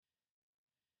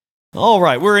All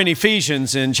right, we're in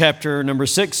Ephesians in chapter number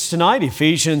 6 tonight.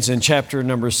 Ephesians in chapter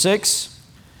number 6.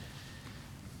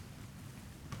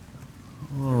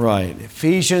 All right,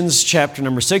 Ephesians chapter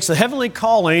number 6. The heavenly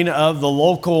calling of the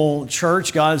local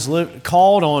church. God's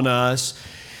called on us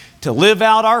to live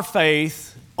out our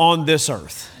faith on this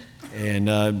earth. And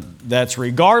that's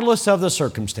regardless of the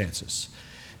circumstances,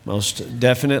 most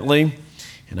definitely.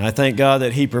 And I thank God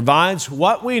that He provides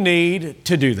what we need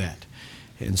to do that.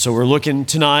 And so we're looking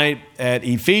tonight at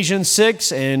Ephesians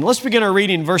 6, and let's begin our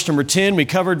reading verse number 10. We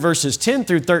covered verses 10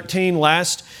 through 13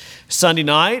 last Sunday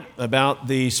night about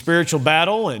the spiritual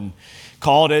battle and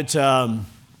called it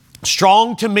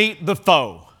strong to meet the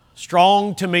foe.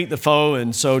 Strong to meet the foe.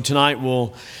 And so tonight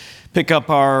we'll pick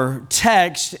up our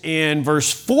text in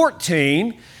verse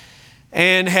 14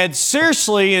 and had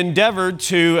seriously endeavored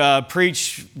to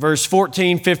preach verse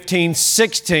 14, 15,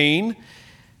 16,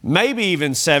 maybe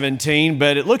even 17,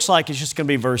 but it looks like it's just going to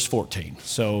be verse 14.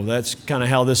 So that's kind of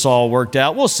how this all worked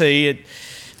out. We'll see.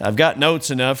 I've got notes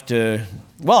enough to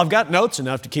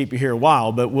keep you here a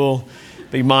while, but we'll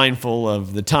be mindful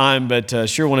of the time. But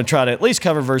sure want to try to at least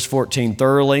cover verse 14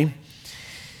 thoroughly.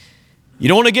 You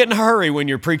don't want to get in a hurry when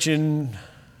you're preaching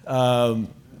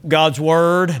God's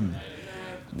Word and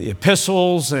the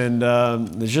epistles, and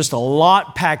there's just a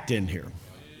lot packed in here.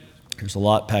 There's a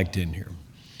lot packed in here.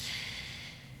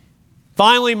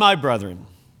 Finally, my brethren,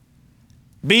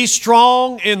 be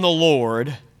strong in the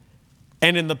Lord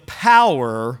and in the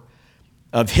power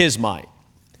of His might.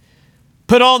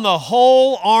 Put on the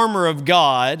whole armor of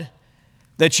God,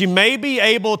 that you may be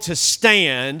able to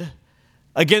stand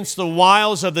against the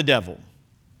wiles of the devil.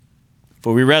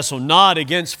 For we wrestle not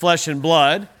against flesh and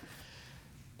blood,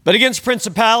 but against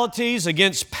principalities,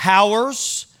 against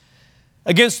powers,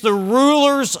 against the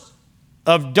rulers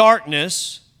of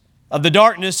darkness, of the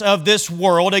darkness of this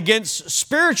world, against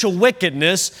spiritual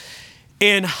wickedness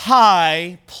in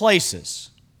high places.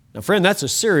 Now, friend, that's a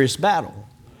serious battle.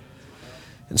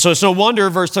 And so it's no wonder,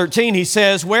 verse 13, he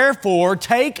says, wherefore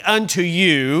take unto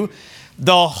you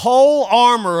the whole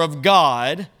armor of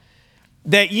God,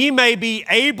 that ye may be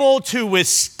able to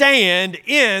withstand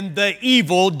in the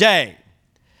evil day.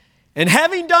 And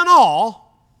having done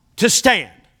all, to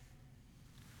stand.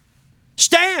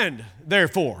 Stand,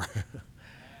 therefore.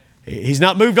 He's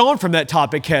not moved on from that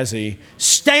topic, has he?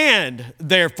 Stand,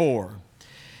 therefore,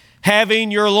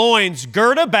 having your loins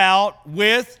girt about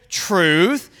with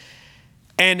truth,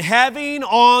 and having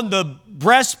on the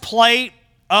breastplate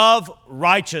of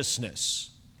righteousness.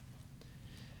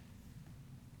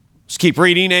 Let's keep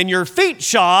reading. And your feet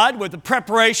shod with the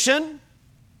preparation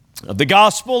of the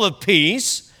gospel of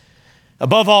peace.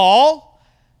 Above all,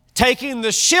 taking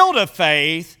the shield of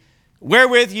faith,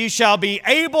 wherewith you shall be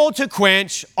able to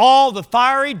quench all the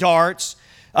fiery darts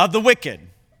of the wicked.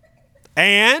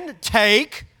 And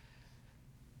take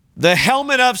the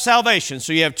helmet of salvation.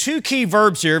 So you have two key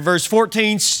verbs here. Verse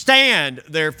 14, stand,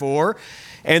 therefore.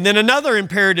 And then another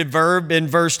imperative verb in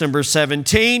verse number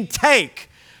 17, take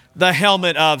the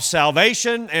helmet of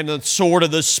salvation and the sword of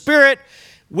the Spirit,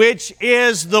 which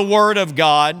is the Word of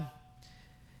God.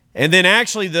 And then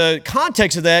actually the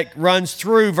context of that runs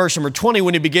through verse number 20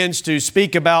 when he begins to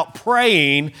speak about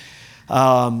praying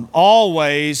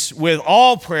always with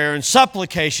all prayer and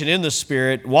supplication in the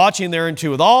Spirit, watching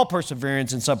thereunto with all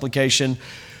perseverance and supplication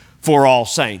for all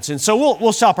saints. And so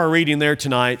we'll stop our reading there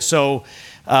tonight. So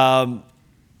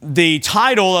the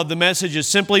title of the message is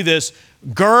simply this: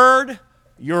 Gird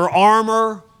your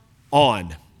armor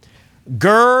on.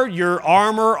 Gird your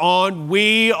armor on.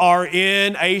 We are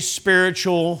in a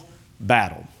spiritual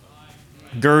battle.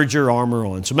 Gird your armor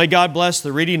on. So may God bless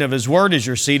the reading of His Word as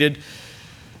you're seated.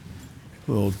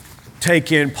 We'll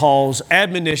take in Paul's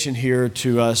admonition here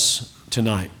to us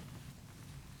tonight.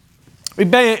 We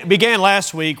began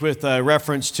last week with a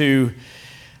reference to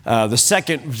the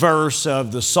second verse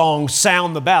of the song,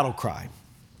 Sound the Battle Cry.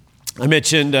 I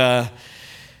mentioned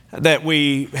that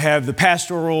we have the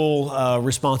pastoral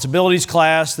responsibilities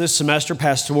class this semester,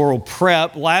 pastoral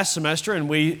prep last semester, and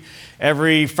we,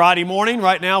 every Friday morning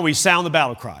right now, we sound the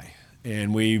battle cry.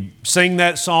 And we sing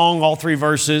that song, all three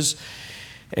verses,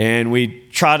 and we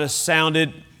try to sound it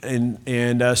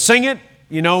and sing it,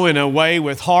 in a way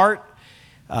with heart.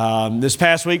 This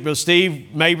past week, Brother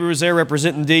Steve Mabry was there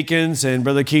representing deacons, and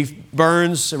Brother Keith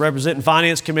Burns representing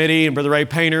Finance Committee, and Brother Ray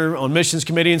Painter on Missions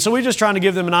Committee. And so we're just trying to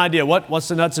give them an idea what's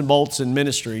the nuts and bolts in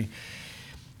ministry.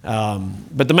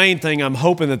 But the main thing I'm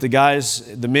hoping that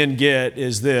the men get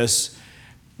is this: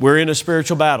 we're in a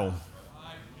spiritual battle.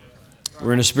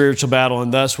 We're in a spiritual battle,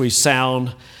 and thus we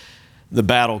sound the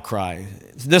battle cry.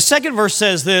 The second verse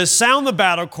says this: sound the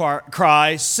battle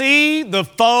cry, see the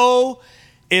foe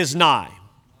is nigh.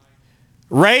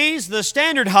 Raise the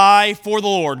standard high for the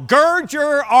Lord. Gird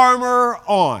your armor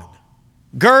on.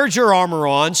 Gird your armor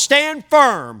on. Stand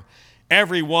firm,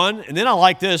 everyone. And then I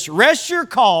like this. Rest your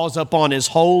cause upon His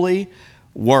holy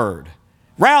word.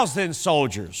 Rouse then,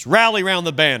 soldiers. Rally round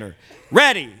the banner.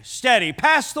 Ready, steady,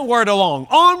 pass the word along.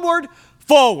 Onward,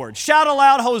 forward. Shout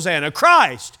aloud, Hosanna.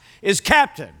 Christ is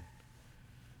captain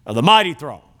of the mighty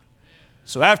throng.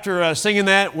 So after singing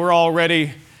that, we're all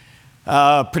ready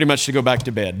pretty much to go back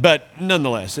to bed. But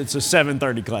nonetheless, it's a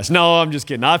 7:30 class. No, I'm just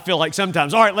kidding. I feel like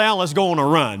sometimes, all right, now let's go on a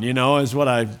run, is what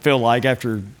I feel like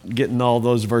after getting all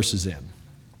those verses in.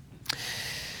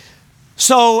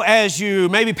 So as you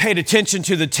maybe paid attention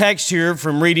to the text here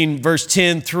from reading verse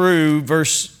 10 through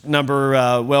verse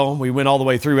number, we went all the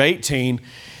way through 18,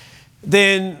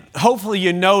 then hopefully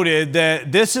you noted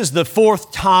that this is the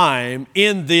fourth time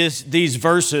in these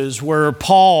verses where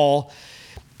Paul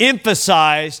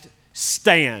emphasized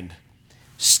stand.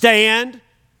 Stand,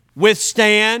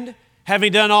 withstand,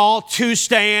 having done all, to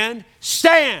stand.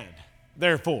 Stand,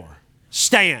 therefore.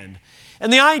 Stand.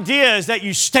 And the idea is that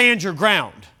you stand your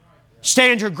ground.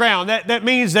 Stand your ground. That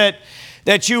means that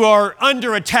you are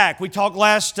under attack. We talked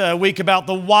last week about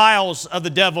the wiles of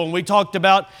the devil, and we talked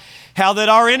about how that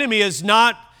our enemy is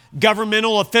not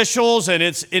governmental officials, and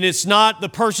it's not the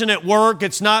person at work.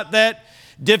 It's not that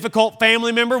difficult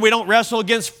family member. We don't wrestle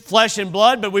against flesh and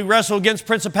blood, but we wrestle against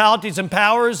principalities and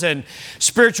powers and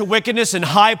spiritual wickedness in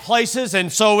high places.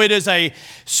 And so it is a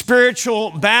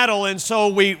spiritual battle. And so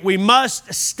we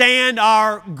must stand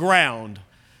our ground.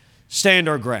 Stand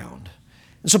our ground.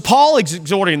 And so Paul is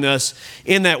exhorting this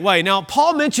in that way. Now,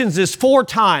 Paul mentions this 4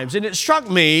 times, and it struck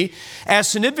me as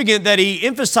significant that he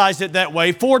emphasized it that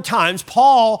way 4 times.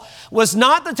 Paul was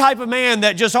not the type of man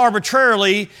that just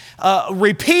arbitrarily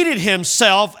repeated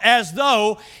himself as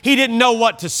though he didn't know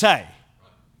what to say.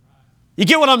 You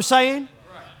get what I'm saying?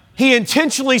 He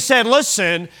intentionally said,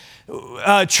 listen,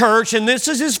 church, and this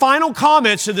is his final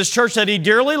comments to this church that he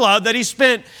dearly loved, that he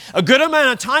spent a good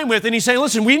amount of time with, and he's saying,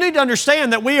 listen, we need to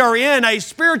understand that we are in a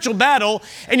spiritual battle,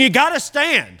 and you got to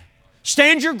stand.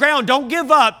 Stand your ground. Don't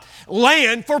give up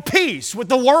land for peace with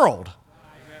the world,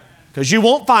 because you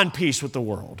won't find peace with the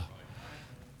world.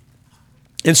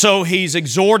 And so he's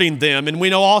exhorting them. And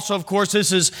we know also, of course,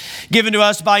 this is given to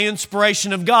us by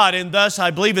inspiration of God. And thus,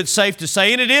 I believe it's safe to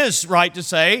say, and it is right to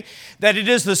say, that it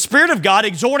is the Spirit of God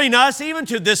exhorting us even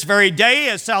to this very day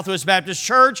as Southwest Baptist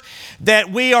Church,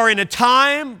 that we are in a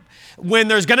time when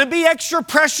there's going to be extra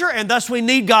pressure, and thus we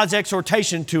need God's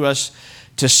exhortation to us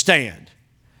to stand.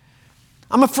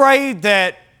 I'm afraid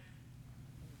that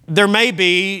there may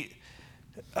be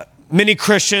many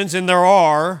Christians, and there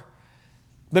are,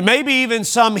 but maybe even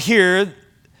some here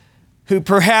who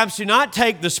perhaps do not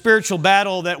take the spiritual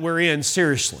battle that we're in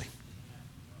seriously.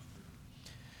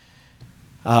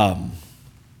 And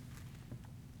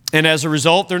as a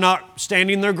result, they're not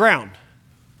standing their ground.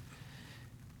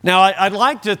 Now, I'd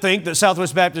like to think that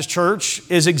Southwest Baptist Church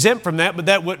is exempt from that, but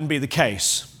that wouldn't be the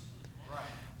case.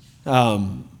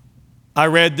 I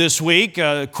read this week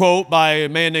a quote by a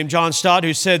man named John Stott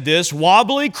who said this: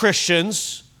 wobbly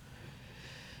Christians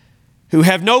who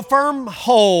have no firm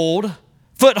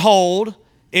foothold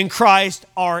in Christ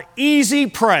are easy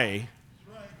prey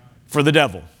for the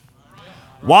devil.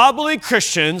 Wobbly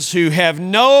Christians who have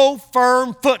no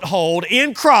firm foothold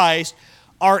in Christ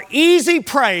are easy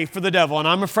prey for the devil. And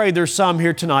I'm afraid there's some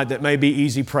here tonight that may be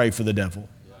easy prey for the devil.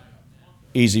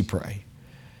 Easy prey.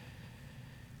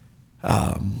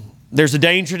 There's a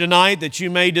danger tonight that you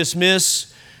may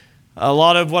dismiss a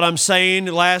lot of what I'm saying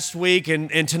last week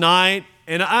and tonight.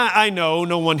 And I know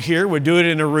no one here would do it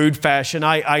in a rude fashion.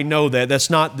 I know that. That's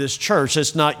not this church.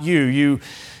 That's not you.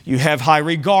 You have high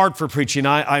regard for preaching.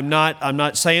 I'm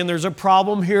not saying there's a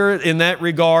problem here in that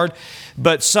regard,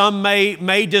 but some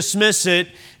may dismiss it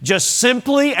just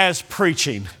simply as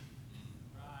preaching.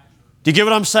 Do you get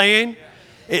what I'm saying?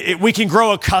 We can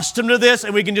grow accustomed to this,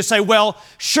 and we can just say, well,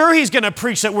 sure, he's going to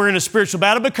preach that we're in a spiritual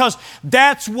battle because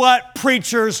that's what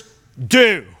preachers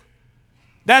do.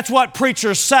 That's what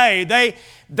preachers say.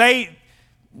 They,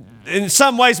 in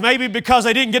some ways, maybe because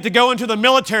they didn't get to go into the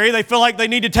military, they feel like they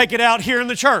need to take it out here in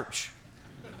the church.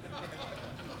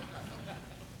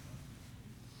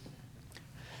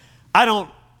 I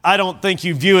don't think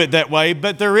you view it that way,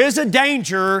 but there is a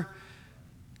danger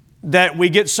that we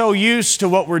get so used to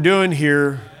what we're doing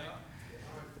here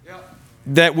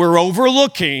that we're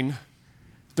overlooking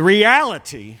the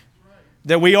reality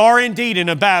that we are indeed in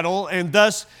a battle, and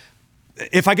thus,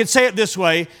 if I could say it this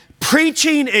way,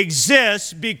 preaching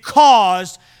exists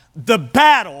because the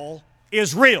battle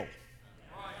is real.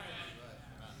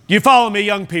 You follow me,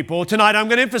 young people? Tonight I'm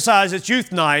going to emphasize it's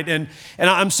youth night, and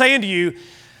I'm saying to you,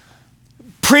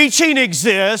 preaching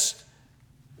exists,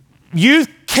 youth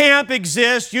camp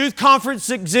exists, youth conference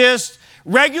exists,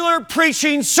 regular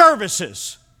preaching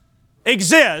services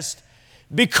exist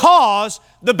because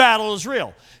the battle is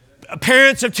real.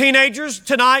 Parents of teenagers,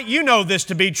 tonight, you know this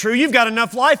to be true. You've got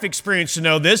enough life experience to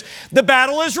know this. The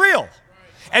battle is real.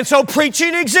 And so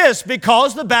preaching exists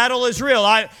because the battle is real.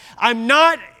 I'm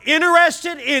not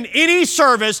interested in any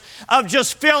service of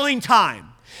just filling time.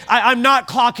 I'm not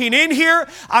clocking in here.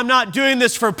 I'm not doing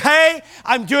this for pay.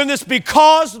 I'm doing this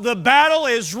because the battle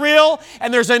is real,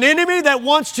 and there's an enemy that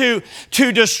wants to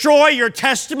destroy your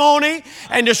testimony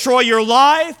and destroy your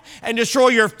life and destroy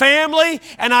your family.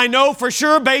 And I know for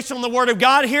sure, based on the Word of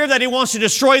God here, that he wants to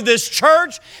destroy this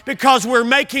church because we're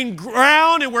making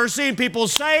ground and we're seeing people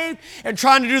saved and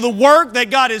trying to do the work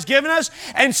that God has given us.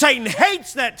 And Satan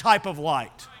hates that type of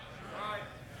light.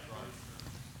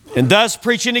 And thus,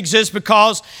 preaching exists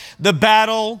because the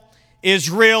battle is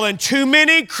real, and too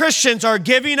many Christians are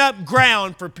giving up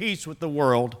ground for peace with the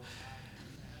world.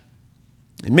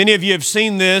 And many of you have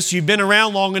seen this. You've been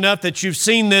around long enough that you've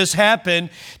seen this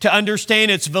happen to understand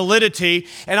its validity.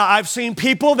 And I've seen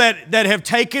people that have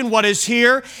taken what is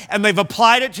here and they've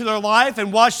applied it to their life.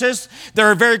 And watch this.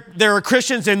 There are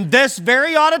Christians in this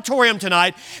very auditorium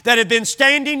tonight that have been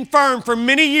standing firm for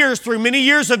many years, through many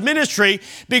years of ministry,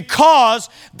 because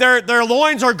their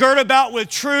loins are girded about with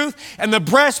truth, and the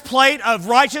breastplate of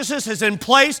righteousness is in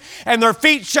place, and their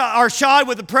feet are shod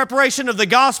with the preparation of the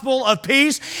gospel of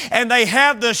peace, and they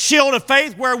have the shield of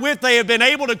faith wherewith they have been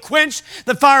able to quench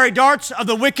the fiery darts of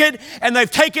the wicked, and they've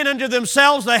taken unto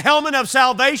themselves the helmet of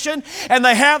salvation, and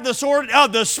they have the sword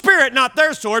of the Spirit, not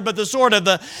their sword, but the sword of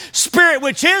the Spirit,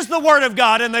 which is the Word of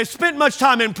God, and they've spent much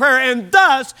time in prayer, and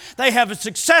thus they have a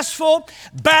successful,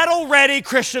 battle-ready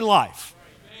Christian life.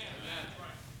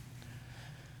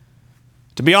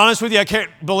 To be honest with you, I can't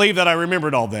believe that I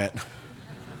remembered all that.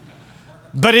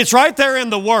 But it's right there in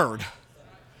the Word.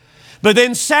 But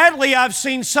then sadly, I've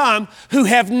seen some who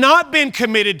have not been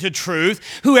committed to truth,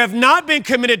 who have not been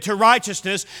committed to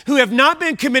righteousness, who have not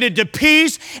been committed to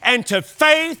peace and to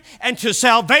faith and to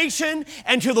salvation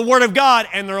and to the Word of God,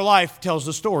 and their life tells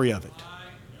the story of it.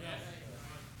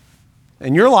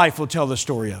 And your life will tell the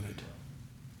story of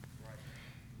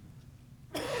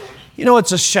it. You know,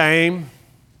 it's a shame,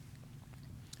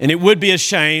 and it would be a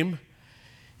shame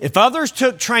if others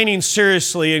took training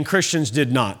seriously and Christians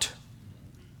did not.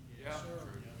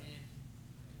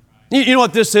 You know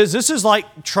what this is? This is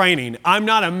like training. I'm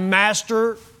not a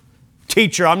master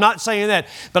teacher. I'm not saying that.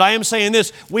 But I am saying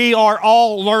this. We are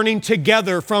all learning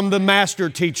together from the master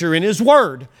teacher in His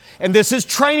Word. And this is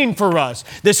training for us.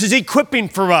 This is equipping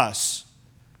for us.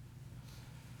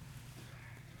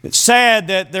 It's sad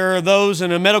that there are those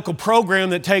in a medical program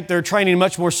that take their training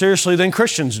much more seriously than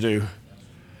Christians do.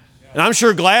 And I'm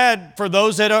sure glad for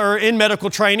those that are in medical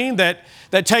training that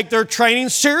take their training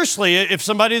seriously. If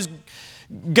somebody's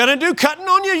going to do cutting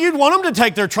on you, you'd want them to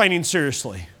take their training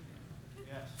seriously.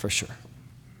 For sure.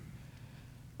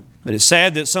 But it's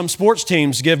sad that some sports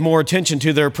teams give more attention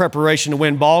to their preparation to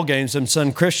win ball games than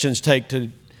some Christians take to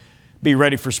be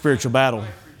ready for spiritual battle.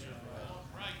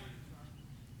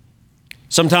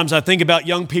 Sometimes I think about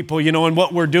young people, you know, and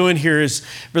what we're doing here is,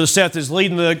 Brother Seth is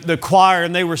leading the choir,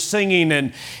 and they were singing,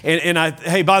 and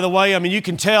hey, by the way, I mean, you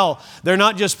can tell they're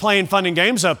not just playing fun and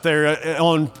games up there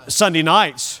on Sunday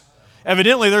nights.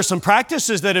 Evidently, there's some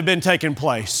practices that have been taking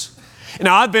place.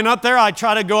 Now, I've been up there. I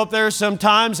try to go up there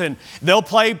sometimes, and they'll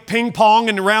play ping pong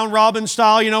in the round robin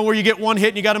style, you know, where you get one hit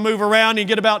and you got to move around, and you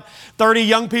get about 30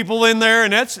 young people in there,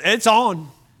 and it's on.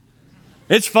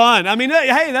 It's fun. I mean,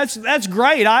 hey, that's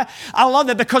great. I love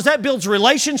that because that builds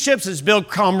relationships. It's built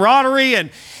camaraderie,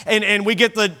 and we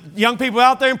get the young people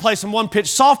out there and play some one-pitch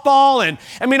softball. And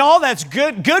I mean, all that's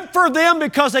good for them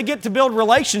because they get to build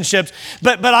relationships.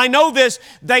 But I know this,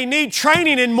 they need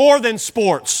training in more than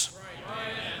sports.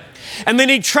 And they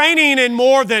need training in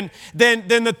more than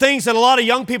the things that a lot of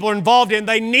young people are involved in.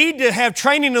 They need to have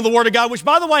training in the Word of God, which,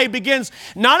 by the way, begins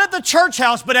not at the church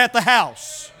house, but at the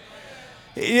house.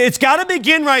 It's got to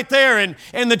begin right there,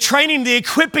 and the training, the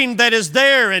equipping that is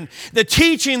there, and the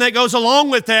teaching that goes along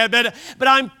with that. But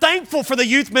I'm thankful for the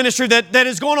youth ministry that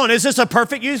is going on. Is this a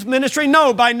perfect youth ministry?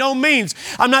 No, by no means.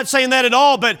 I'm not saying that at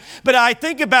all, but I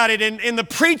think about it in the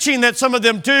preaching that some of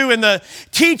them do, and the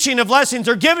teaching of lessons,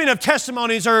 or giving of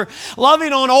testimonies, or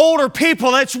loving on older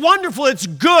people. That's wonderful. It's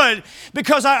good,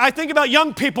 because I think about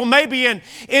young people maybe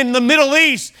in the Middle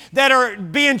East that are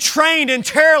being trained in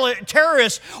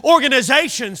terrorist organizations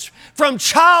generations from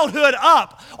childhood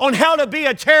up on how to be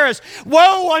a terrorist.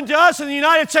 Woe unto us in the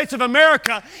United States of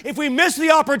America if we miss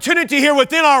the opportunity here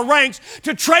within our ranks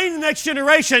to train the next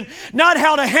generation, not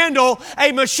how to handle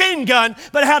a machine gun,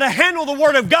 but how to handle the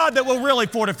Word of God that will really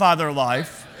fortify their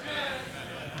life.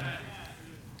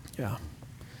 Yeah.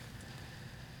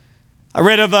 I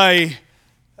read of a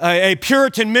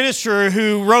Puritan minister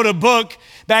who wrote a book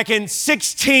back in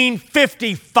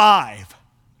 1655.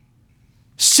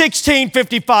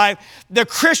 1655, The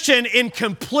Christian in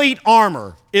Complete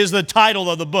Armor is the title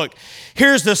of the book.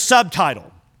 Here's the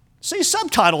subtitle. See,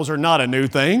 subtitles are not a new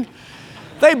thing.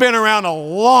 They've been around a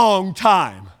long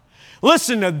time.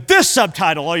 Listen to this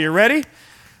subtitle. Are you ready?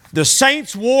 The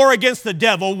Saints' War Against the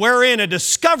Devil, wherein a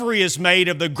discovery is made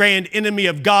of the grand enemy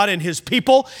of God and His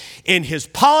people in his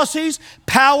policies,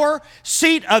 power,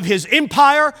 seat of his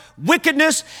empire,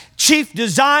 wickedness, chief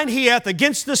design he hath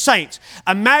against the saints.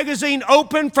 A magazine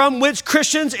open from which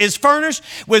Christians is furnished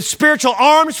with spiritual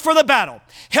arms for the battle,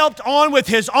 helped on with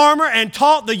his armor and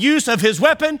taught the use of his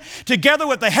weapon, together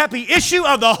with the happy issue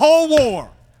of the whole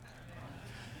war.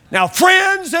 Now,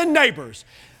 friends and neighbors,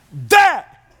 that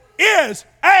is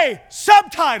a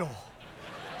subtitle.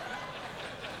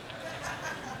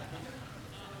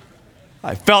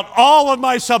 I felt all of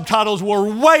my subtitles were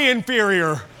way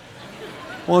inferior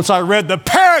once I read the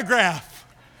paragraph.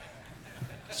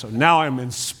 So now I'm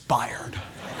inspired.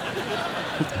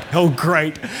 Oh,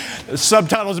 great. The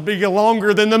subtitles are being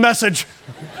longer than the message.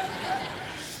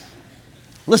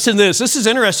 Listen to this. This is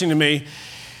interesting to me.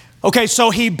 Okay, so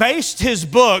he based his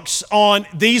books on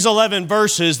these 11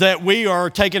 verses that we are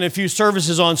taking a few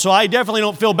services on. So I definitely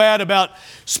don't feel bad about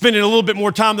spending a little bit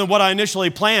more time than what I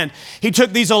initially planned. He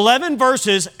took these 11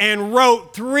 verses and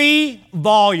wrote 3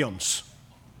 volumes.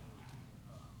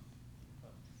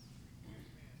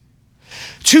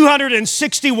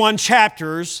 261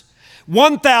 chapters,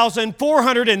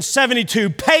 1,472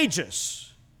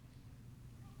 pages.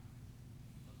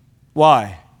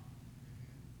 Why?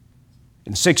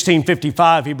 In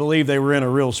 1655, he believed they were in a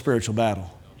real spiritual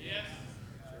battle.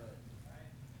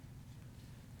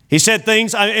 He said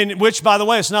things, in which, by the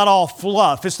way, it's not all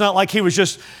fluff. It's not like he was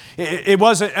just, it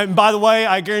wasn't, and by the way,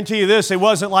 I guarantee you this, it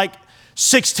wasn't like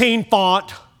 16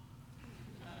 font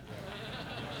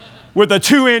with a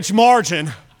 2-inch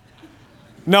margin.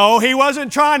 No, he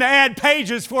wasn't trying to add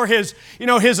pages for his,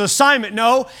 his assignment.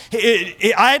 No,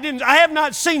 I have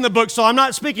not seen the book, so I'm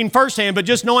not speaking firsthand, but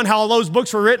just knowing how those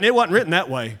books were written, it wasn't written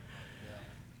that way.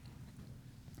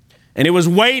 And it was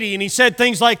weighty, and he said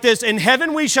things like this: in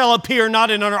heaven we shall appear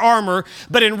not in our armor,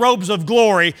 but in robes of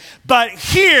glory. But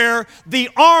here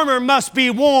the armor must be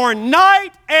worn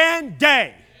night and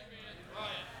day.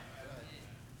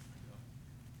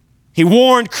 He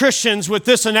warned Christians with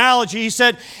this analogy. He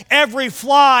said, every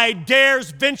fly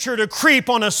dares venture to creep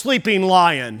on a sleeping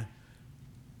lion.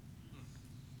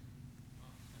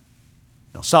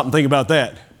 Now stop and think about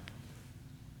that.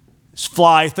 This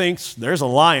fly thinks there's a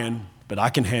lion, but I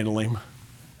can handle him.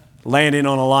 Landing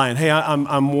on a lion. Hey,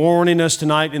 I'm warning us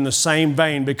tonight in the same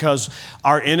vein, because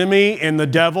our enemy and the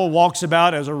devil walks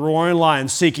about as a roaring lion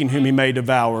seeking whom he may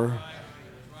devour.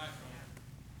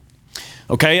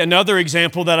 Okay, another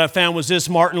example that I found was this: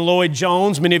 Martin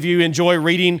Lloyd-Jones. Many of you enjoy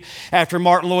reading after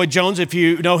Martin Lloyd-Jones if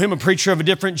you know him, a preacher of a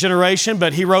different generation.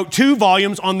 But he wrote 2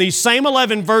 volumes on these same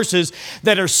 11 verses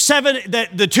that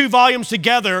the 2 volumes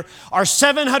together are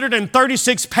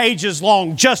 736 pages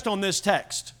long just on this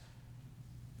text.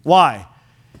 Why?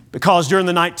 Because during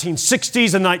the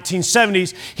 1960s and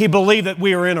 1970s, he believed that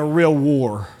we are in a real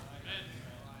war.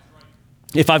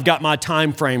 If I've got my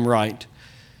time frame right.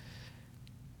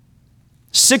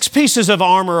 6 pieces of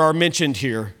armor are mentioned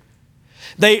here.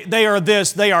 They are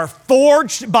this: they are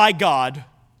forged by God.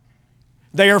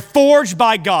 They are forged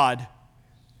by God.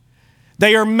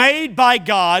 They are made by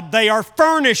God. They are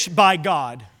furnished by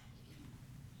God.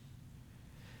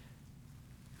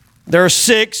 There are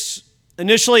 6.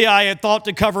 Initially, I had thought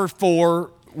to cover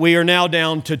 4. We are now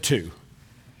down to 2.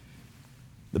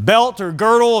 The belt or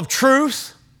girdle of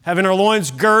truth, having our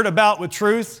loins girt about with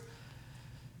truth.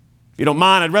 If you don't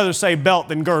mind, I'd rather say belt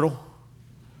than girdle.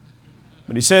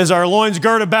 But he says our loins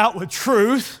girt about with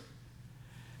truth,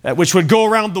 that which would go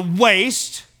around the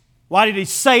waist. Why did he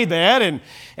say that?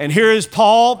 And here is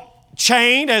Paul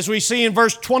chained, as we see in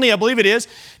verse 20, I believe it is,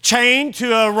 chained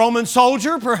to a Roman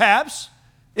soldier, perhaps,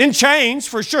 in chains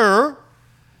for sure.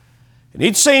 And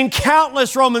he'd seen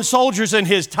countless Roman soldiers in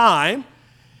his time.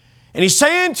 And he's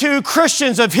saying to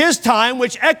Christians of his time,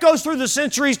 which echoes through the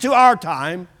centuries to our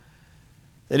time,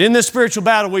 that in this spiritual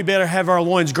battle, we better have our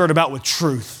loins girt about with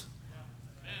truth.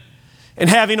 And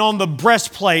having on the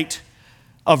breastplate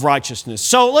of righteousness.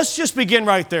 So let's just begin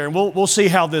right there, and we'll see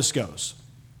how this goes.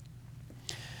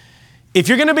 If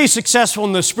you're going to be successful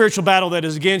in the spiritual battle that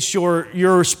is against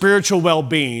your spiritual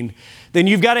well-being, then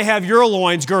you've got to have your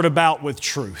loins girt about with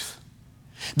truth.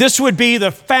 This would be the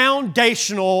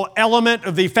foundational element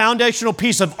of the foundational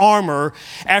piece of armor.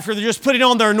 After they're just putting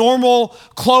on their normal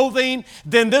clothing,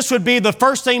 then this would be the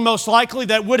first thing most likely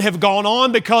that would have gone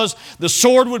on, because the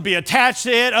sword would be attached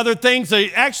to it, other things.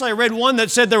 I read one that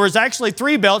said there was actually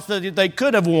 3 belts that they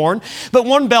could have worn, but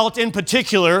one belt in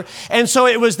particular. And so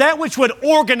it was that which would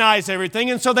organize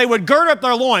everything. And so they would gird up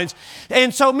their loins.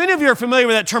 And so many of you are familiar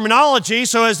with that terminology.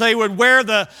 So as they would wear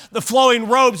the flowing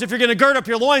robes, if you're going to gird up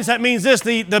your loins, that means this: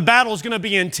 the battle is going to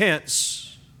be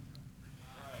intense.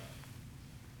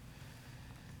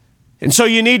 And so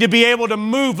you need to be able to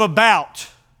move about.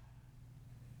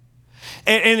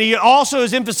 And he also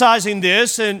is emphasizing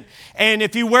this, and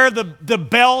if you wear the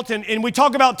belt, and we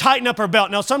talk about tighten up our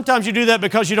belt. Now, sometimes you do that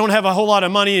because you don't have a whole lot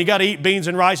of money and you got to eat beans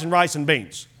and rice and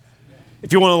beans.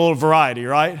 If you want a little variety,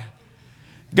 right?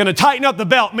 Going to tighten up the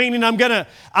belt, meaning I'm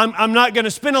not going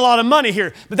to spend a lot of money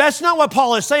here. But that's not what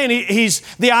Paul is saying.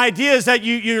 The idea is that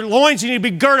your loins, you need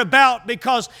to be girt about,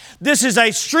 because this is a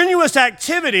strenuous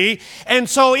activity. And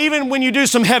so even when you do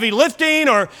some heavy lifting,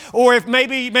 or if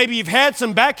maybe you've had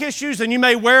some back issues, then you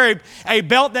may wear a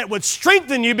belt that would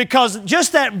strengthen you, because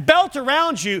just that belt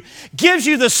around you gives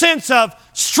you the sense of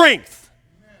strength.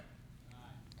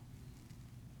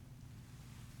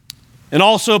 And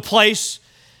also a place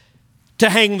to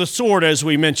hang the sword, as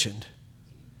we mentioned.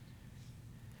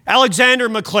 Alexander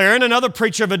McLaren, another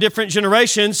preacher of a different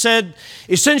generation, said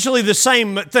essentially the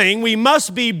same thing. We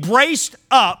must be braced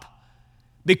up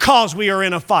because we are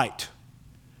in a fight.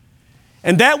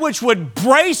 And that which would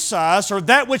brace us, or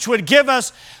that which would give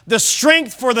us the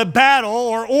strength for the battle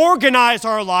or organize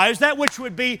our lives, that which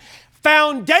would be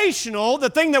foundational, the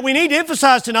thing that we need to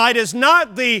emphasize tonight is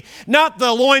not the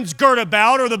loins girt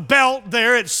about or the belt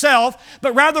there itself,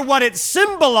 but rather what it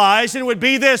symbolized, and it would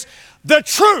be this: the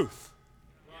truth.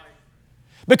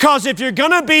 Because if you're going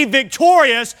to be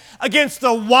victorious against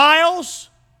the wiles,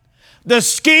 the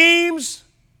schemes,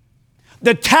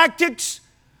 the tactics,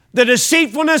 the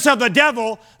deceitfulness of the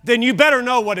devil, then you better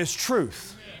know what is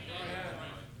truth.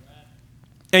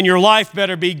 And your life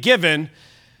better be given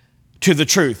to the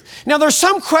truth. Now, there's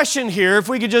some question here, if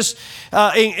we could just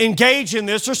engage in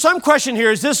this, there's some question here: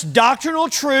 is this doctrinal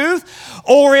truth,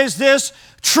 or is this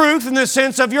truth in the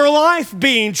sense of your life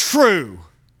being true?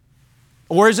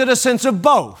 Or is it a sense of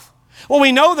both? Well,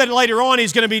 we know that later on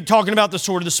he's going to be talking about the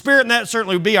sword of the Spirit, and that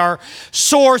certainly would be our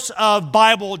source of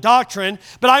Bible doctrine.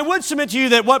 But I would submit to you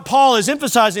that what Paul is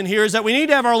emphasizing here is that we need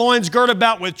to have our loins girt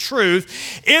about with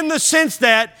truth, in the sense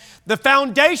that the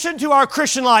foundation to our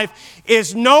Christian life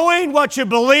is knowing what you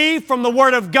believe from the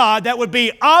Word of God. That would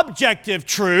be objective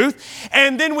truth.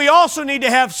 And then we also need to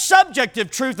have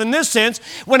subjective truth in this sense.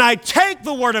 When I take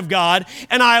the Word of God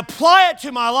and I apply it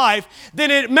to my life, then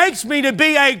it makes me to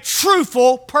be a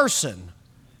truthful person.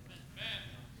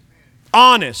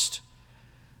 Honest.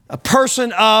 A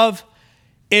person of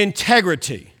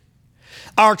integrity.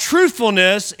 Our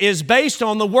truthfulness is based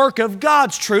on the work of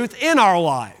God's truth in our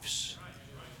lives.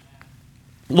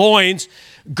 Loins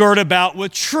girt about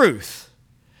with truth.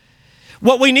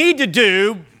 What we need to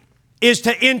do is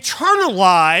to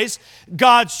internalize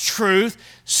God's truth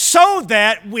so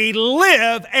that we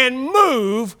live and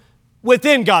move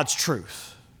within God's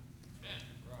truth.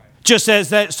 Just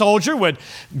as that soldier would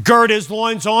gird his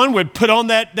loins on, would put on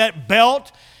that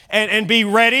belt and be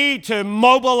ready to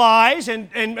mobilize. And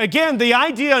again, the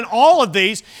idea in all of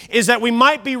these is that we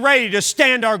might be ready to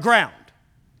stand our ground.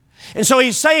 And so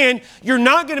he's saying you're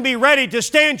not going to be ready to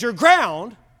stand your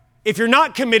ground if you're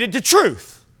not committed to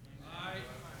truth.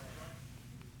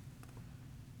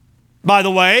 By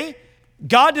the way,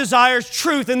 God desires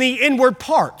truth in the inward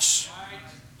parts.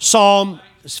 Psalm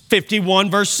 51,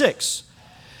 verse 6.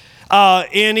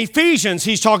 In Ephesians,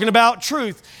 he's talking about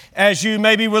truth. As you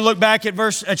maybe will look back at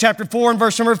chapter 4 and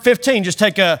verse number 15. Just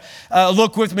take a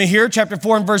look with me here. Chapter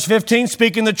 4 and verse 15,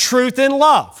 speaking the truth in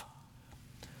love.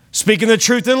 Speaking the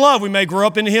truth in love, we may grow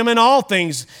up in Him in all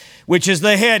things, which is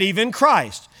the head, even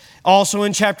Christ. Also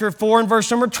in chapter 4 and verse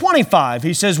number 25,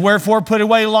 he says, wherefore put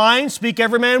away lying, speak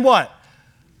every man what?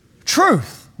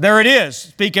 Truth. There it is.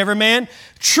 Speak every man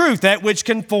truth, that which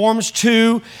conforms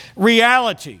to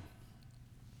reality.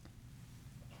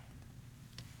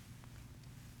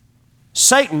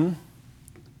 Satan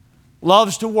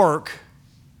loves to work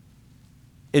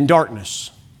in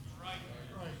darkness.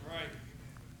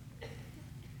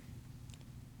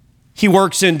 He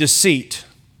works in deceit.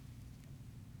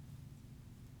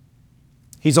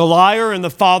 He's a liar and the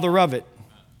father of it.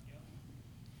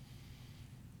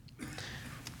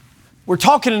 We're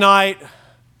talking tonight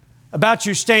about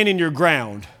you standing your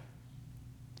ground.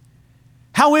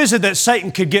 How is it that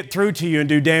Satan could get through to you and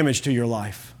do damage to your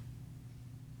life?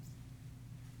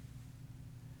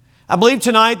 I believe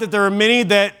tonight that there are many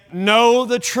that know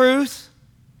the truth,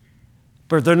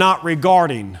 but they're not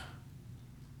regarding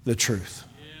the truth.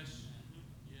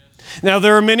 Now,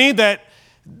 there are many that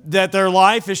their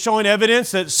life is showing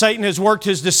evidence that Satan has worked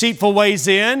his deceitful ways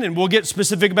in, and we'll get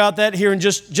specific about that here in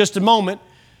just a moment.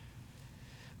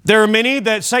 There are many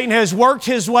that Satan has worked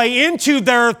his way into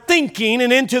their thinking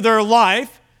and into their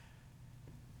life.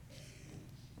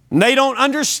 And they don't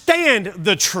understand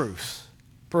the truth,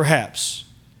 perhaps.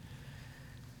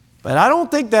 But I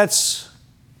don't think that's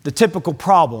the typical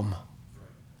problem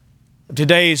of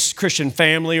today's Christian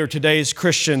family or today's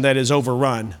Christian that is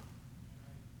overrun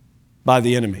by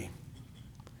the enemy.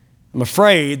 I'm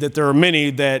afraid that there are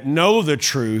many that know the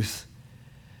truth,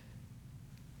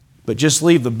 but just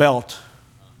leave the belt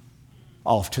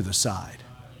off to the side.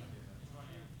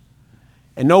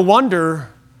 And no wonder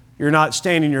you're not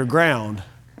standing your ground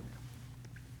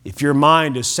if your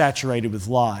mind is saturated with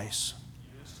lies.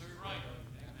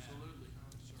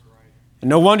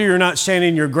 And no wonder you're not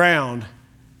standing your ground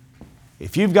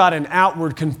if you've got an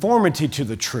outward conformity to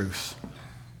the truth.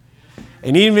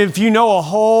 And even if you know a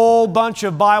whole bunch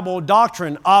of Bible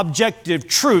doctrine, objective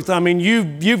truth, I mean,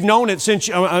 you've known it since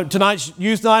tonight's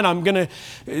youth night. I'm going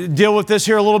to deal with this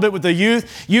here a little bit with the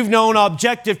youth. You've known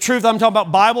objective truth. I'm talking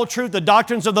about Bible truth, the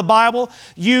doctrines of the Bible.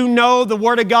 You know the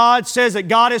Word of God says that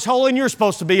God is holy and you're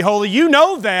supposed to be holy. You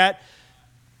know that.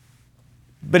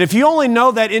 But if you only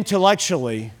know that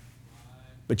intellectually,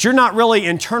 but you're not really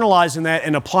internalizing that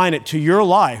and applying it to your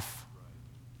life,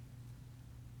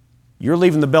 you're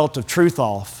leaving the belt of truth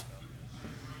off,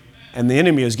 and the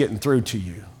enemy is getting through to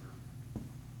you.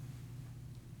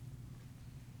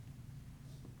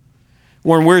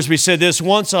 Warren Wiersbe said this: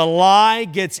 once a lie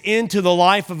gets into the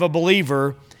life of a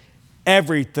believer,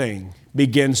 everything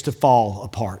begins to fall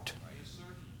apart.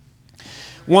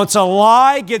 Once a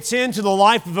lie gets into the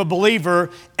life of a believer,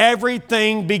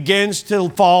 everything begins to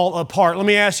fall apart. Let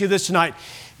me ask you this tonight.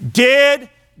 Did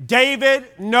David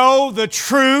know the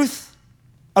truth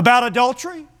about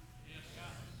adultery?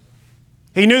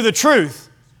 He knew the truth.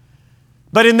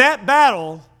 But in that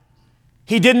battle,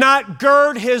 he did not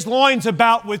gird his loins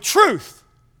about with truth.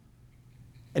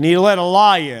 And he let a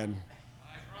lie in.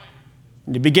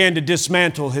 And he began to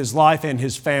dismantle his life and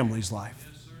his family's life.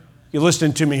 You're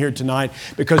listening to me here tonight,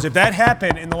 because if that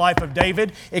happened in the life of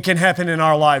David, it can happen in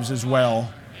our lives as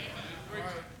well.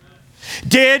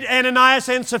 Did Ananias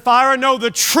and Sapphira know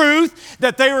the truth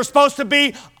that they were supposed to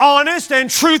be honest and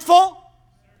truthful?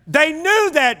 They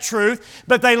knew that truth,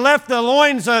 but they left the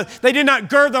loins, they did not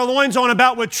gird their loins on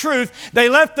about with truth. They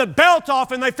left the belt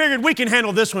off and they figured we can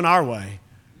handle this one our way.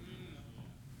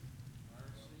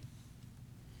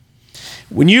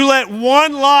 When you let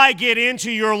one lie get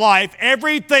into your life,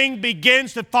 everything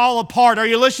begins to fall apart. Are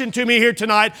you listening to me here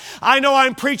tonight? I know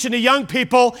I'm preaching to young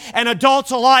people and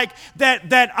adults alike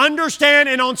that understand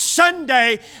and on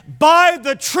Sunday buy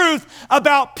the truth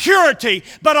about purity,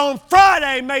 but on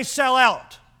Friday may sell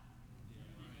out.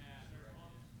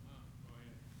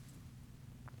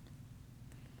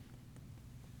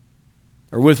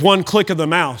 Or with one click of the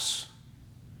mouse,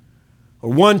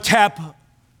 or one tap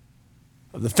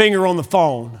of the finger on the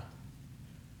phone,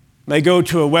 may go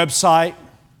to a website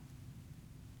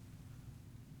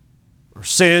or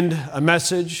send a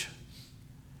message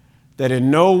that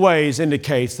in no ways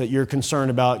indicates that you're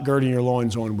concerned about girding your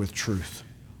loins on with truth.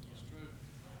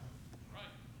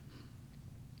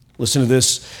 Listen to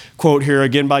this quote here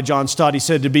again by John Stott. He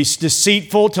said, to be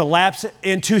deceitful, to lapse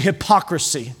into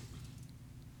hypocrisy.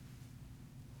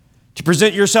 To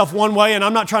present yourself one way, and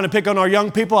I'm not trying to pick on our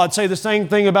young people. I'd say the same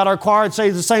thing about our choir. I'd say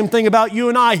the same thing about you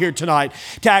and I here tonight.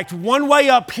 To act one way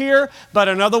up here, but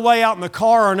another way out in the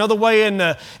car, or another way in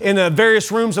the various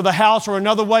rooms of the house, or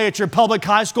another way at your public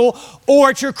high school, or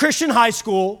at your Christian high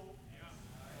school,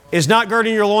 is not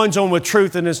girding your loins on with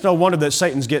truth, and it's no wonder that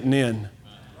Satan's getting in.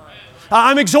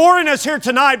 I'm exhorting us here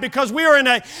tonight because we are in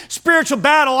a spiritual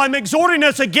battle. I'm exhorting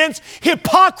us against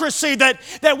hypocrisy,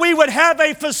 that we would have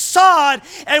a facade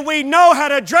and we know how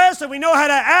to dress and we know how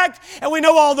to act and we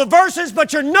know all the verses,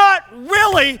 but you're not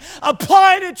really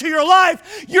applying it to your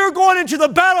life. You're going into the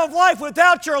battle of life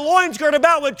without your loins girded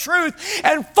about with truth,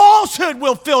 and falsehood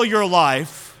will fill your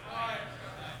life.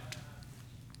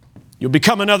 You'll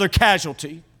become another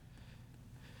casualty.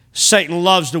 Satan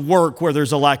loves to work where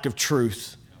there's a lack of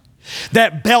truth.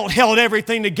 That belt held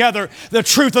everything together. The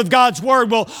truth of God's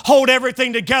Word will hold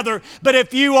everything together. But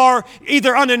if you are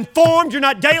either uninformed, you're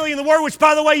not daily in the Word, which,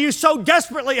 by the way, you so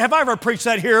desperately, have I ever preached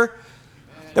that here?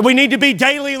 That we need to be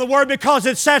daily in the Word because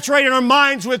it's saturating our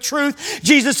minds with truth.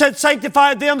 Jesus said,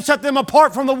 sanctify them, set them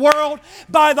apart from the world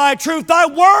by thy truth. Thy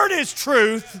Word is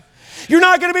truth. You're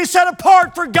not going to be set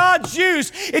apart for God's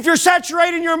use if you're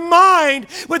saturating your mind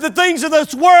with the things of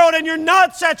this world and you're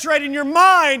not saturating your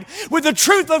mind with the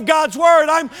truth of God's Word.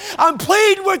 I'm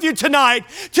pleading with you tonight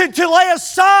to lay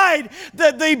aside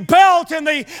the belt and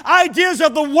the ideas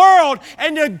of the world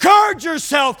and to gird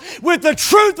yourself with the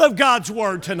truth of God's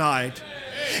Word tonight.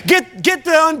 Get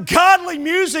the ungodly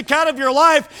music out of your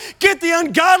life. Get the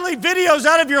ungodly videos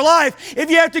out of your life.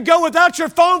 If you have to go without your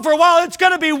phone for a while, it's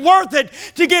going to be worth it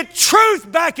to get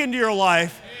truth back into your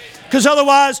life. Because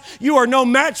otherwise, you are no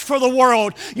match for the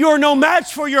world. You are no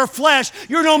match for your flesh.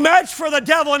 You're no match for the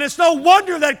devil. And it's no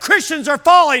wonder that Christians are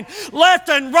falling left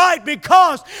and right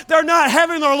because they're not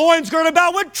having their loins girded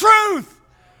about with truth.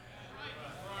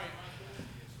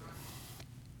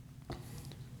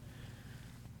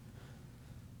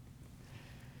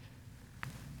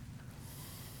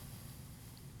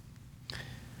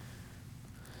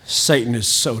 Satan is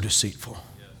so deceitful.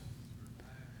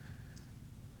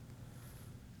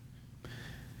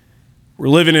 We're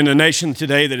living in a nation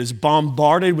today that is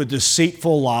bombarded with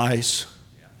deceitful lies.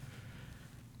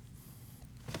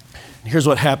 And here's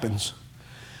what happens.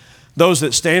 Those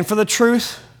that stand for the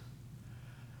truth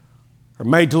are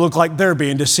made to look like they're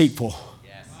being deceitful.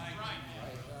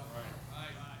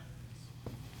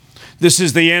 This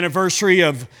is the anniversary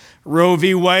of Roe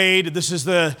v. Wade. This is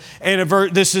the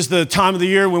time of the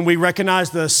year when we recognize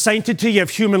the sanctity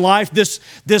of human life.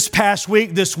 This past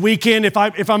week, this weekend, if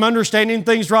I'm understanding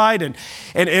things right,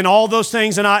 and all those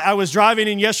things. And I was driving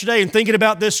in yesterday and thinking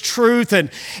about this truth, and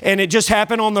it just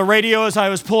happened on the radio as I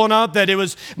was pulling up that it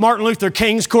was Martin Luther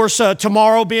King's course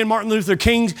tomorrow being Martin Luther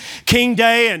King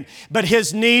Day, but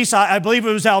his niece, I believe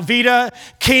it was Alveda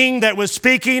King, that was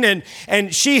speaking,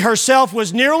 and she herself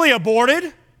was nearly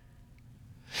aborted.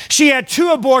 She had 2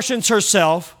 abortions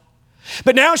herself,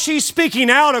 but now she's speaking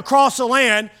out across the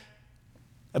land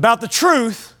about the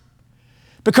truth,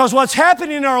 because what's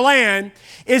happening in our land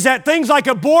is that things like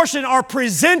abortion are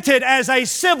presented as a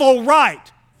civil right.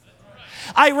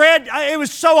 I read, it was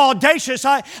so audacious.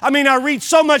 I read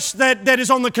so much that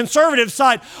is on the conservative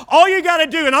side. All you got to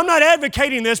do, and I'm not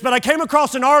advocating this, but I came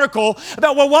across an article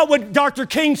about, well, what would Dr.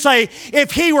 King say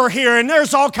if he were here? And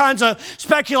there's all kinds of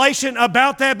speculation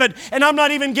about that, and I'm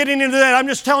not even getting into that. I'm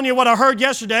just telling you what I heard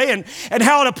yesterday and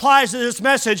how it applies to this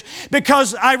message,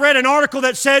 because I read an article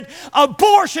that said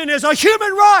abortion is a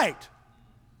human right.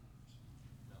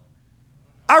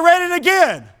 I read it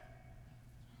again.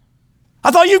 I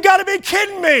thought, you've got to be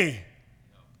kidding me.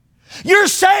 You're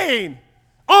saying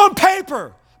on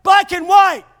paper, black and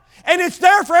white, and it's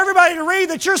there for everybody to read,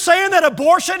 that you're saying that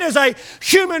abortion is a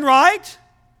human right?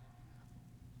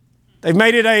 They've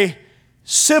made it a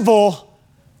civil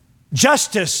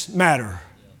justice matter.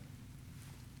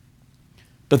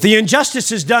 But the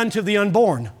injustice is done to the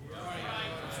unborn.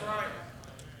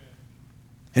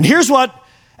 And here's what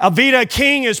Alveda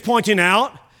King is pointing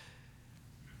out.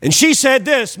 And she said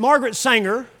this, Margaret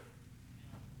Sanger,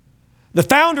 the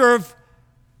founder of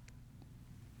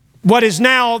what is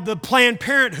now the Planned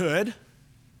Parenthood,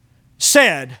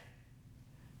 said,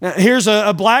 now here's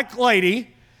a black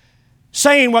lady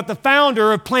saying what the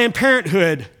founder of Planned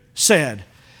Parenthood said.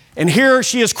 And here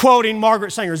she is quoting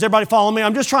Margaret Sanger. Is everybody following me?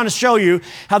 I'm just trying to show you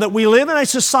how that we live in a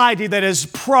society that is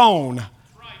prone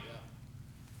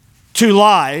to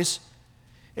lies.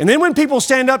 And then when people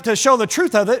stand up to show the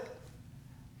truth of it,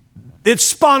 it's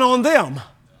spun on them.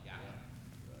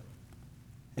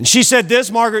 And she said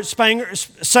this, Margaret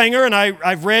Sanger, and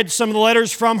I've read some of the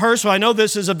letters from her, so I know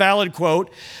this is a valid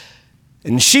quote.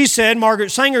 And she said, Margaret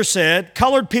Sanger said,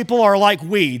 colored people are like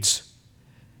weeds.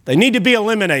 They need to be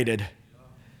eliminated.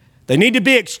 They need to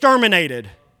be exterminated.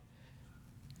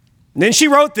 And then she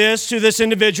wrote this to this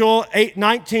individual,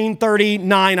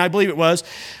 1939, I believe it was.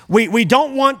 We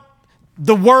don't want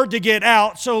the word to get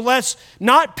out, so let's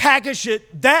not package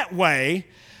it that way.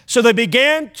 So they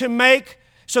began to make,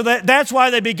 that's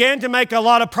why they began to make a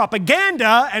lot of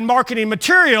propaganda and marketing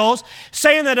materials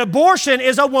saying that abortion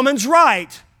is a woman's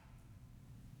right.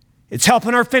 It's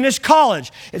helping her finish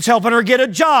college. It's helping her get a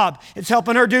job. It's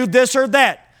helping her do this or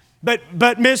that.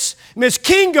 But Miss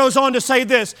King goes on to say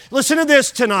this. Listen to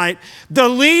this tonight. The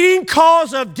leading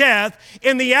cause of death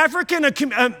in the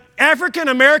African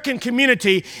American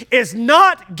community is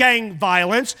not gang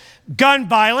violence, gun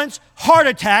violence, heart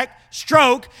attack,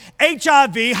 stroke,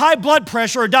 HIV, high blood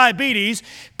pressure, or diabetes.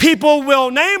 People will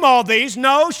name all these.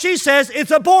 No, she says it's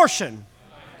abortion.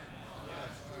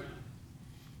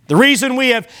 The reason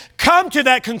we have come to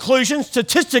that conclusion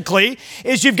statistically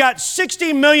is you've got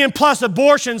 60 million plus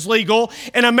abortions legal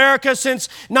in America since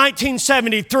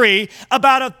 1973.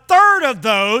 About a third of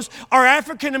those are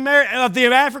of the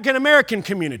African American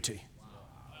community.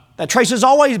 That traces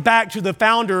always back to the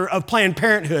founder of Planned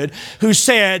Parenthood, who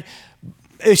said,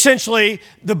 essentially,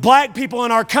 the black people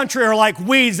in our country are like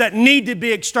weeds that need to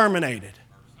be exterminated.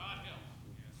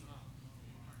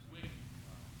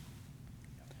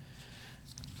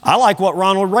 I like what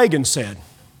Ronald Reagan said.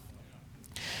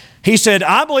 He said,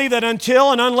 I believe that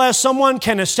until and unless someone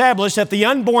can establish that the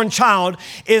unborn child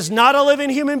is not a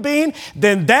living human being,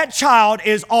 then that child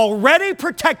is already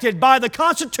protected by the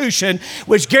Constitution,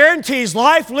 which guarantees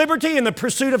life, liberty, and the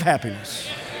pursuit of happiness.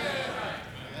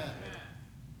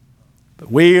 But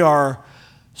we are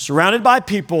surrounded by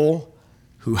people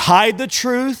who hide the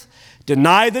truth,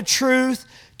 deny the truth,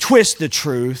 twist the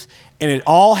truth, and it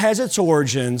all has its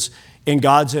origins in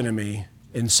God's enemy,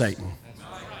 in Satan.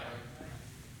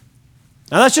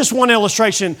 Now that's just one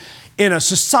illustration in a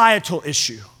societal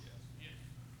issue.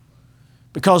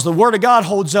 Because the Word of God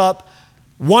holds up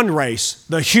one race,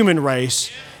 the human race,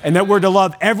 and that we're to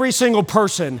love every single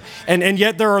person. And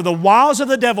yet there are the wiles of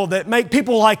the devil that make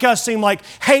people like us seem like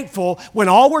hateful when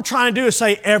all we're trying to do is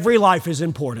say every life is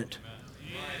important.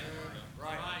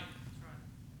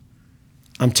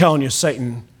 I'm telling you,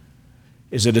 Satan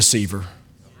is a deceiver.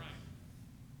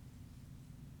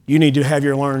 You need to have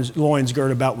your loins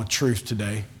girded about with truth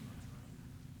today.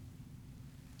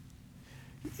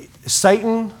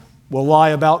 Satan will lie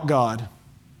about God.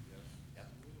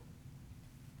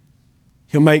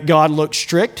 He'll make God look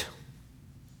strict.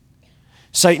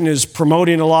 Satan is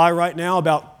promoting a lie right now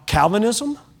about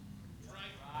Calvinism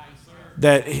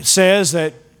that says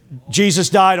that Jesus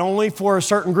died only for a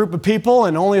certain group of people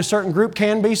and only a certain group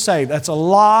can be saved. That's a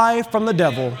lie from the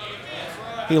devil.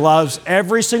 He loves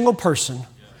every single person.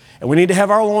 And we need to have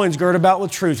our loins girded about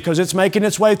with truth because it's making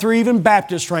its way through even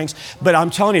Baptist ranks. But I'm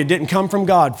telling you, it didn't come from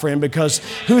God, friend, because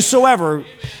whosoever,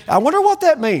 I wonder what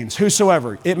that means,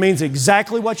 whosoever. It means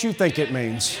exactly what you think it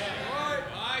means.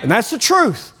 And that's the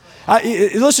truth.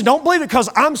 Listen, don't believe it because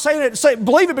I'm saying it.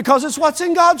 Believe it because it's what's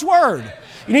in God's Word.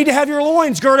 You need to have your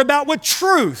loins girded about with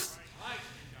truth.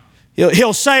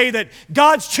 He'll say that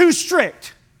God's too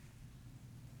strict.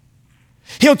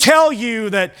 He'll tell you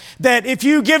that if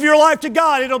you give your life to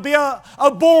God, it'll be a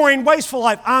boring, wasteful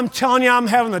life. I'm telling you, I'm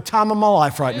having the time of my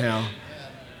life right now.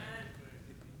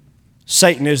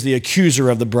 Satan is the accuser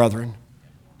of the brethren.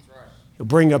 He'll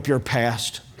bring up your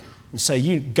past and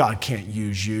say, God can't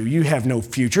use you. You have no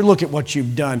future. Look at what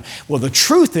you've done. Well, the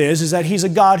truth is that He's a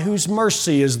God whose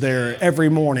mercy is there every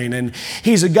morning, and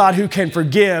He's a God who can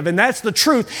forgive, and that's the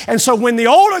truth. And so when the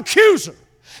old accuser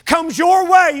comes your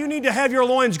way, you need to have your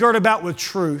loins girded about with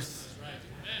truth.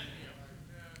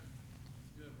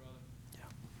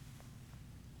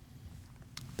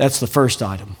 That's the first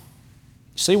item.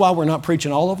 See why we're not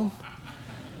preaching all of them?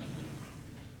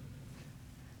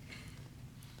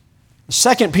 The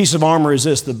second piece of armor is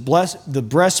this, the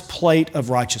breastplate of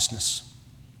righteousness.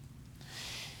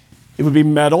 It would be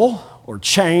metal or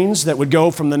chains that would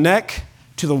go from the neck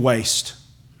to the waist,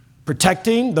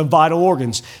 protecting the vital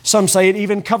organs. Some say it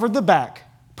even covered the back.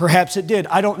 Perhaps it did.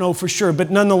 I don't know for sure, but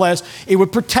nonetheless, it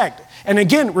would protect. And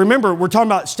again, remember, we're talking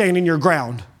about standing your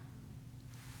ground.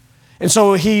 And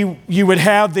so you would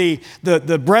have the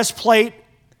breastplate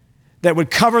that would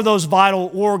cover those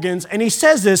vital organs. And he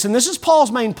says this, and this is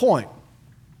Paul's main point.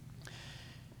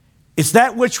 It's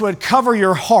that which would cover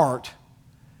your heart.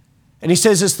 And he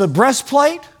says it's the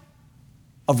breastplate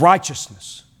of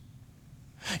righteousness.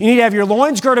 You need to have your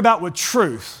loins girded about with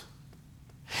truth.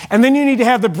 And then you need to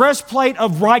have the breastplate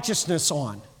of righteousness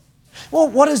on. Well,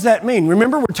 what does that mean?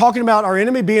 Remember, we're talking about our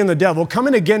enemy being the devil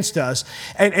coming against us.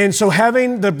 And so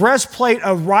having the breastplate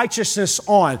of righteousness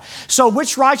on. So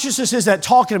which righteousness is that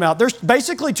talking about? There's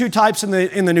basically two types in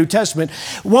the New Testament.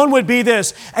 One would be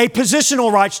this, a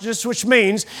positional righteousness, which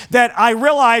means that I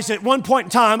realized at one point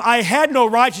in time I had no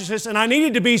righteousness and I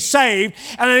needed to be saved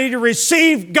and I needed to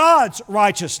receive God's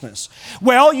righteousness.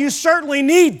 Well, you certainly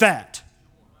need that.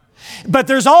 But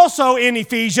there's also in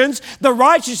Ephesians the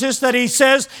righteousness that he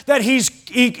says that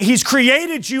he's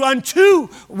created you unto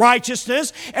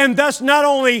righteousness, and thus not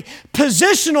only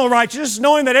positional righteousness,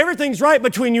 knowing that everything's right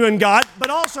between you and God, but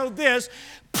also this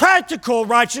practical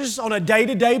righteousness on a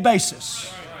day-to-day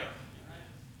basis.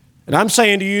 And I'm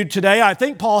saying to you today, I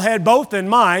think Paul had both in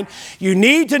mind. You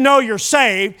need to know you're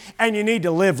saved, and you need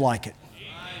to live like it.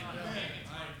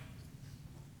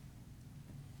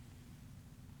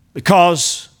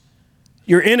 Because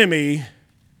your enemy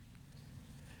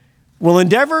will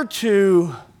endeavor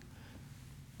to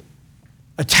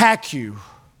attack you,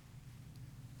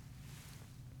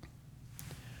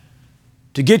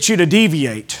 to get you to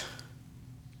deviate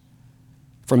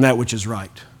from that which is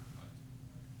right.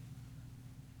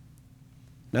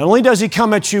 Not only does he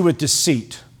come at you with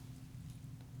deceit,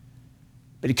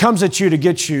 but he comes at you to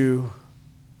get you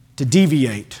to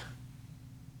deviate,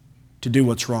 to do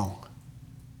what's wrong.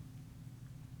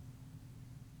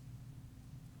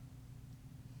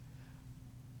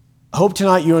 I hope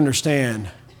tonight you understand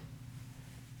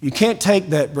you can't take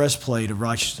that breastplate of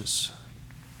righteousness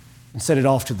and set it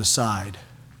off to the side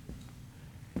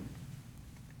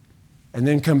and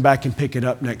then come back and pick it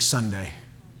up next Sunday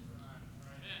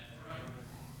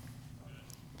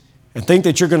and think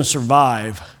that you're going to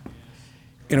survive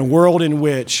in a world in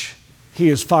which he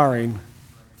is firing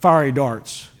fiery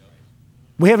darts.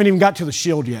 We haven't even got to the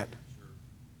shield yet.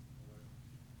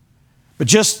 But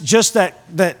just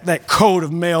that coat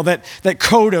of mail, that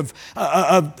coat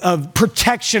of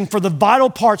protection for the vital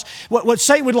parts, what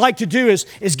Satan would like to do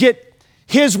is get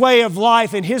his way of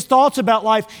life and his thoughts about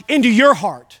life into your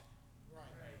heart.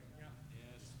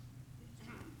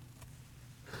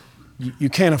 You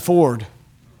can't afford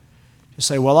to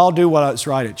say, well, I'll do what's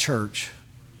right at church,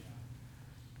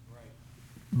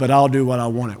 but I'll do what I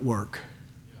want at work.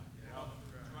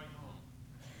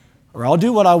 Or I'll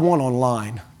do what I want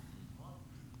online.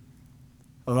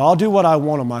 Or I'll do what I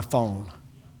want on my phone.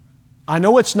 I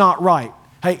know it's not right.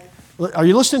 Hey, are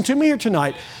you listening to me here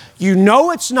tonight? You know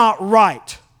it's not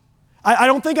right. I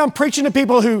don't think I'm preaching to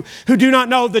people who do not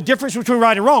know the difference between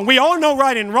right and wrong. We all know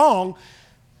right and wrong.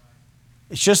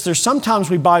 It's just there's sometimes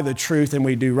we buy the truth and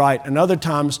we do right, and other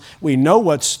times we know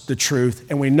what's the truth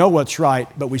and we know what's right,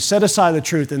 but we set aside the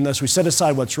truth and thus we set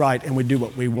aside what's right and we do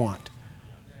what we want.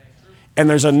 And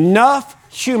there's enough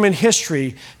human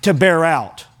history to bear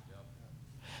out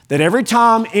that every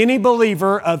time any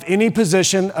believer of any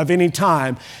position of any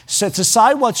time sets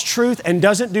aside what's truth and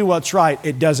doesn't do what's right,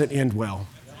 it doesn't end well.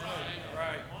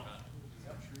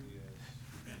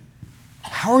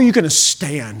 How are you going to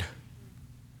stand?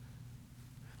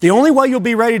 The only way you'll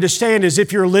be ready to stand is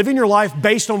if you're living your life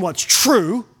based on what's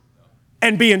true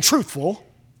and being truthful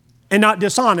and not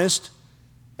dishonest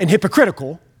and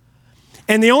hypocritical.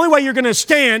 And the only way you're going to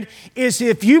stand is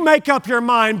if you make up your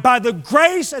mind by the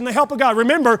grace and the help of God.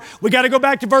 Remember, we got to go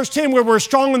back to verse 10 where we're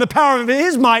strong in the power of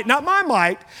his might, not my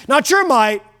might, not your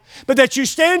might, but that you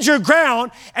stand your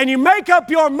ground and you make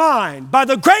up your mind by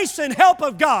the grace and help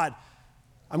of God.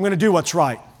 I'm going to do what's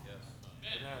right.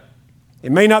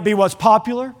 It may not be what's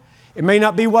popular. It may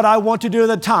not be what I want to do at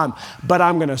the time, but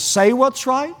I'm going to say what's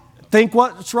right, think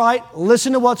what's right,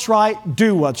 listen to what's right,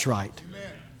 do what's right.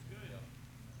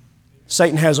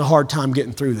 Satan has a hard time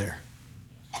getting through there.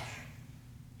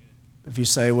 If you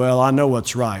say, well, I know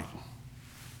what's right,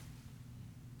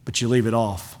 but you leave it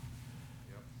off,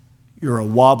 you're a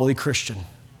wobbly Christian.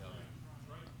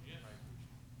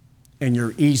 And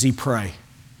you're easy prey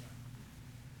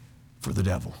for the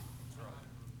devil.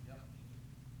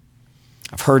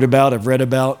 I've read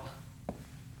about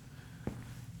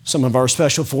some of our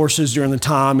special forces during the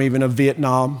time even of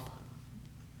Vietnam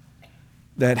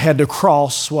that had to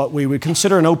cross what we would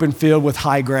consider an open field with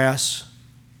high grass.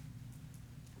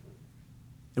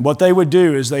 And what they would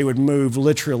do is they would move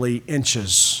literally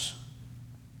inches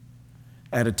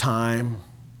at a time,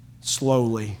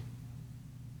 slowly. It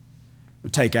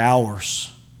would take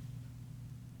hours.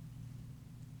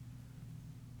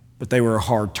 But they were a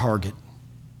hard target.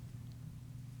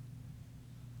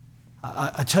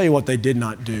 I tell you what they did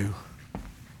not do.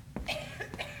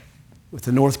 With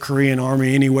the North Korean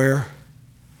army anywhere,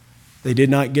 they did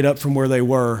not get up from where they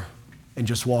were and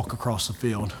just walk across the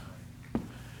field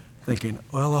thinking,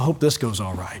 well, I hope this goes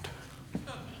all right.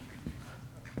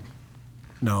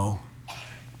 No,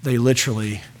 they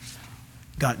literally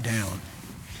got down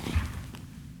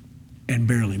and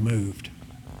barely moved.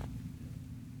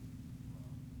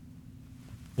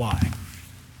 Why?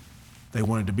 They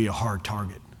wanted to be a hard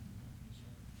target.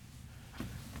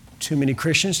 Too many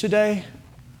Christians today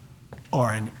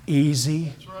are an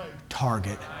easy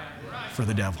target for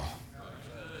the devil.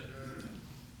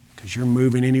 Because you're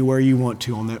moving anywhere you want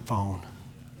to on that phone.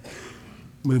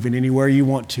 Moving anywhere you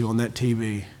want to on that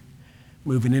TV.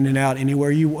 Moving in and out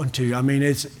anywhere you want to. I mean,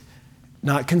 it's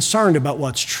not concerned about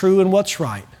what's true and what's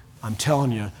right. I'm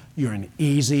telling you, you're an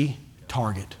easy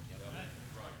target.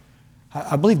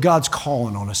 I believe God's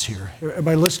calling on us here.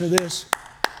 Everybody listen to this?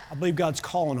 I believe God's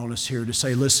calling on us here to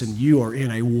say, listen, you are in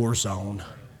a war zone.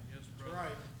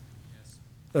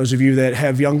 Those of you that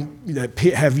have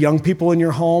young people in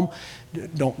your home,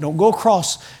 don't go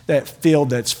across that field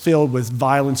that's filled with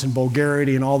violence and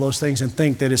vulgarity and all those things and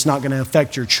think that it's not going to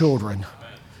affect your children.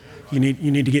 You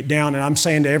need to get down. And I'm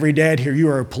saying to every dad here, you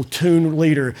are a platoon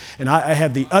leader. And I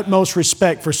have the utmost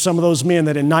respect for some of those men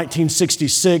that in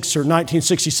 1966 or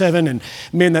 1967 and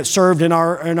men that served in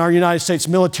our United States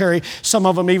military, some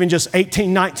of them even just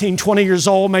 18, 19, 20 years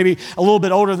old, maybe a little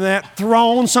bit older than that,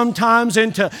 thrown sometimes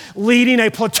into leading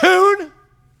a platoon.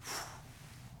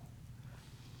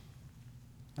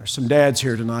 There's some dads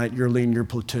here tonight, you're leading your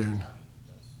platoon.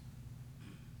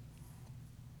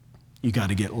 You got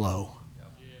to get low.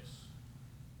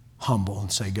 Humble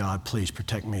and say, God, please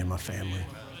protect me and my family.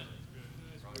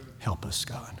 Help us,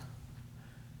 God.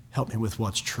 Help me with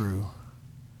what's true.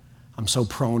 I'm so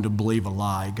prone to believe a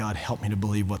lie. God, help me to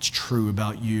believe what's true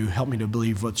about you. Help me to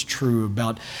believe what's true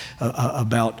about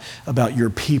your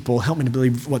people. Help me to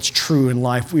believe what's true in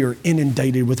life. We are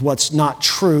inundated with what's not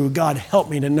true. God, help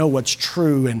me to know what's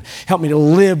true and help me to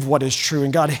live what is true.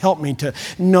 And God, help me to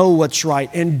know what's right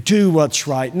and do what's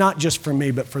right, not just for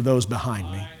me, but for those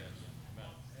behind me.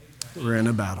 We're in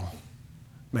a battle.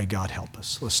 May God help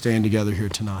us. Let's stand together here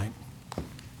tonight.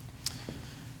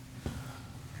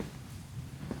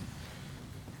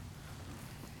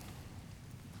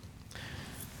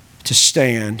 To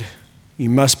stand, you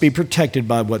must be protected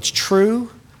by what's true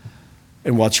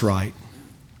and what's right.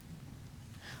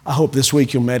 I hope this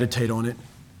week you'll meditate on it.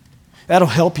 That'll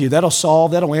help you.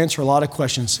 That'll answer a lot of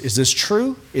questions. Is this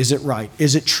true? Is it right?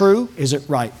 Is it true? Is it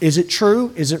right? Is it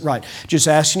true? Is it right? Just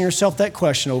asking yourself that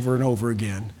question over and over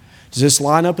again. Does this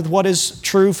line up with what is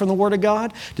true from the Word of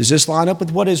God? Does this line up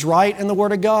with what is right in the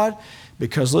Word of God?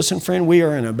 Because listen, friend, we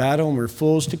are in a battle and we're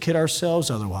fools to kid ourselves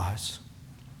otherwise.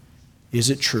 Is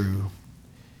it true?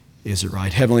 Is it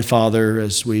right? Heavenly Father,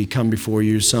 as we come before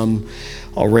you, some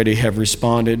already have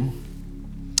responded.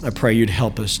 I pray you'd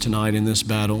help us tonight in this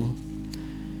battle.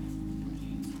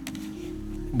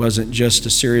 It wasn't just a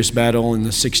serious battle in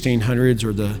the 1600s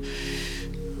or the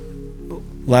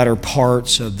latter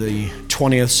parts of the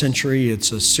 20th century.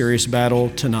 It's a serious battle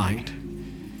tonight.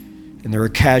 And there are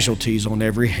casualties on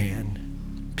every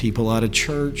hand. People out of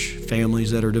church,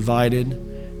 families that are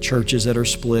divided, churches that are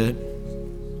split,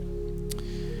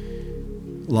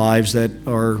 lives that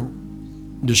are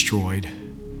destroyed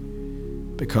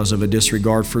because of a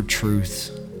disregard for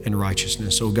truth and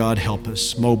righteousness. Oh God, help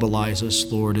us, mobilize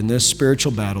us, Lord, in this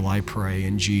spiritual battle, I pray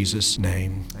in Jesus'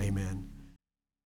 name. Amen.